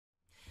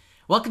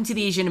Welcome to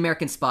the Asian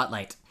American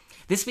Spotlight.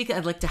 This week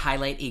I'd like to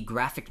highlight a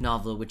graphic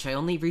novel which I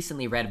only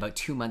recently read about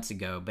 2 months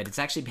ago, but it's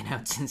actually been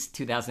out since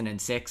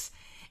 2006,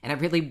 and I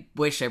really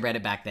wish I read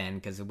it back then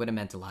because it would have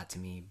meant a lot to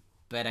me,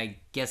 but I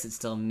guess it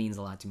still means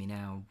a lot to me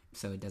now,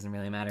 so it doesn't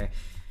really matter.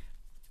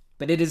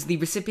 But it is the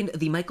recipient of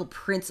the Michael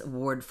Prince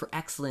Award for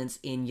Excellence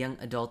in Young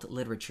Adult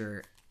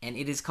Literature, and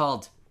it is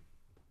called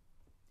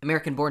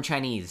American-Born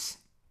Chinese,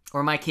 or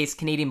in my case,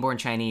 Canadian-Born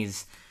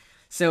Chinese.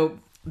 So,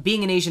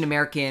 being an Asian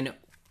American,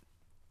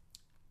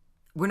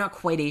 we're not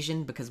quite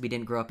Asian because we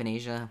didn't grow up in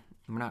Asia.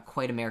 We're not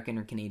quite American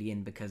or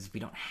Canadian because we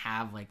don't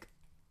have like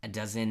a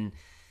dozen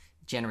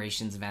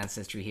generations of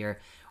ancestry here.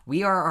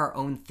 We are our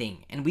own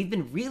thing, and we've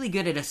been really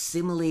good at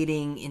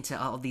assimilating into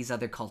all these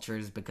other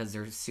cultures because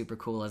they're super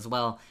cool as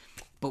well.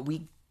 But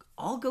we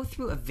all go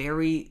through a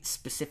very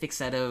specific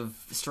set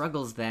of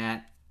struggles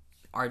that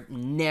are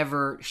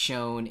never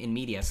shown in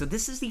media. So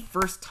this is the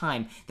first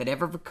time that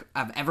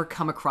I've ever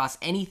come across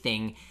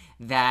anything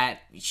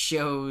that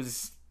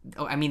shows,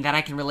 that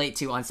I can relate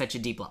to on such a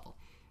deep level.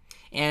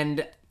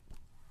 And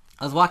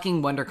I was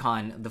walking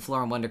WonderCon, the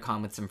floor on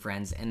WonderCon with some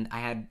friends, and I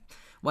had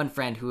one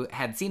friend who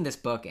had seen this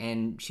book,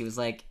 and she was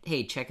like,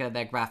 hey, check out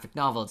that graphic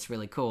novel, it's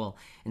really cool.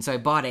 And so I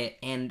bought it,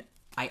 and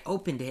I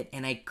opened it,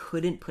 and I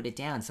couldn't put it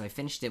down, so I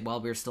finished it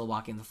while we were still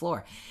walking the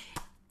floor.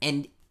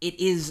 And it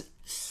is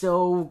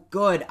so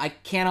good. I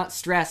cannot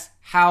stress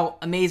how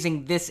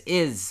amazing this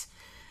is.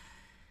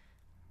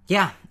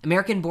 Yeah,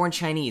 American-Born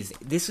Chinese.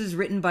 This was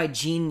written by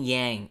Gene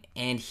Yang,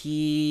 and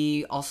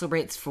he also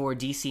writes for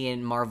DC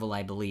and Marvel,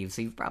 I believe.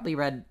 So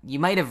you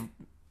might have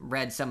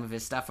read some of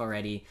his stuff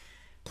already.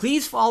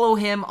 Please follow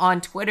him on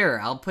Twitter.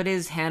 I'll put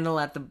his handle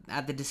at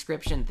the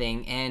description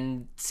thing,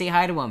 and say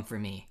hi to him for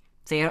me.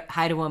 Say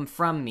hi to him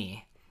from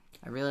me.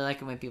 I really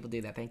like it when people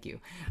do that. Thank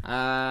you.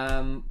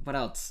 What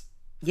else?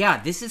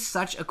 Yeah, this is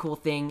such a cool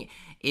thing.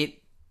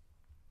 It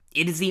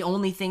is the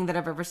only thing that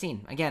I've ever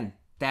seen, again,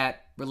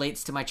 that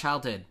relates to my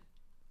childhood.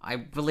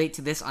 I relate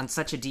to this on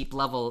such a deep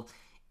level.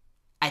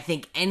 I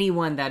think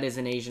anyone that is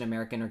an Asian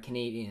American or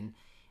Canadian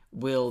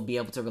will be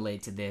able to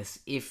relate to this.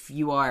 If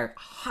you are,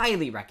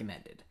 highly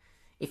recommended.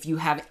 If you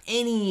have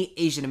any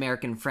Asian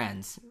American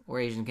friends or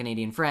Asian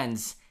Canadian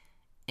friends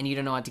and you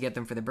don't know what to get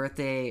them for their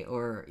birthday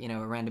or,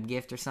 a random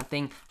gift or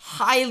something,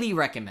 highly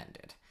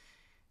recommended.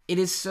 It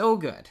is so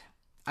good.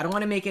 I don't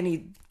want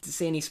to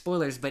say any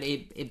spoilers, but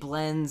it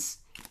blends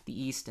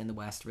the East and the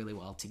West really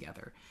well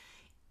together.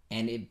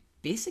 And it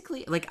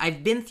basically,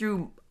 I've been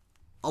through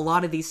a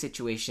lot of these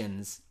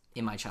situations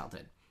in my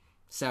childhood.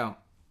 So,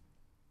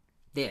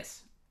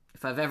 if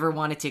I've ever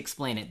wanted to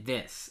explain it,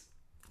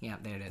 yeah,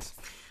 there it is.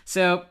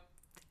 So,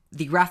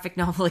 the graphic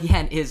novel,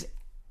 again, is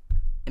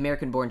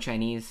American-Born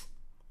Chinese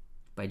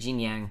by Gene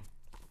Yang.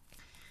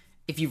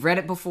 If you've read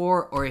it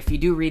before, or if you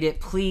do read it,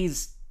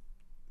 please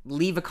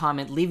leave a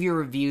comment, leave your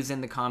reviews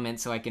in the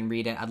comments so I can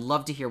read it. I'd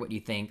love to hear what you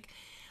think.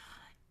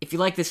 If you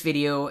like this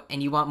video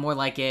and you want more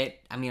like it,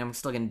 I'm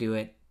still going to do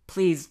it.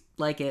 Please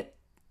like it,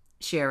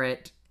 share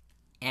it,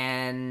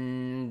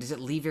 and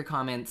leave your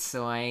comments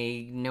so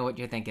I know what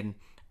you're thinking.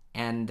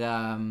 And,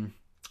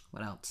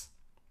 what else?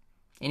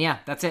 And yeah,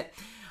 that's it.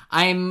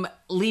 I'm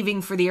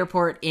leaving for the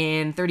airport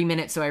in 30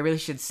 minutes, so I really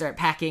should start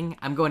packing.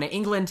 I'm going to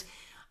England.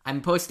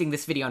 I'm posting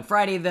this video on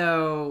Friday,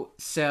 though,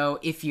 so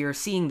if you're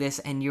seeing this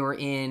and you're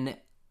in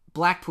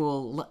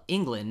Blackpool,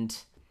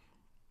 England,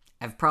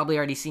 I've probably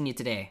already seen you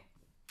today.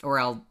 Or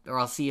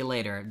I'll see you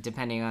later,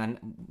 depending on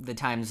the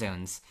time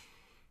zones.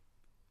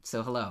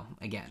 So hello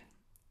again.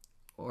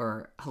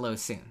 Or hello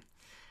soon.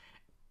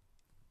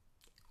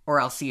 Or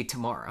I'll see you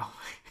tomorrow.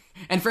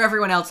 And for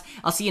everyone else,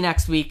 I'll see you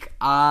next week.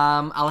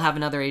 I'll have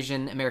another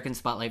Asian American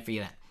Spotlight for you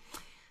then.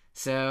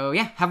 So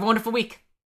yeah, have a wonderful week.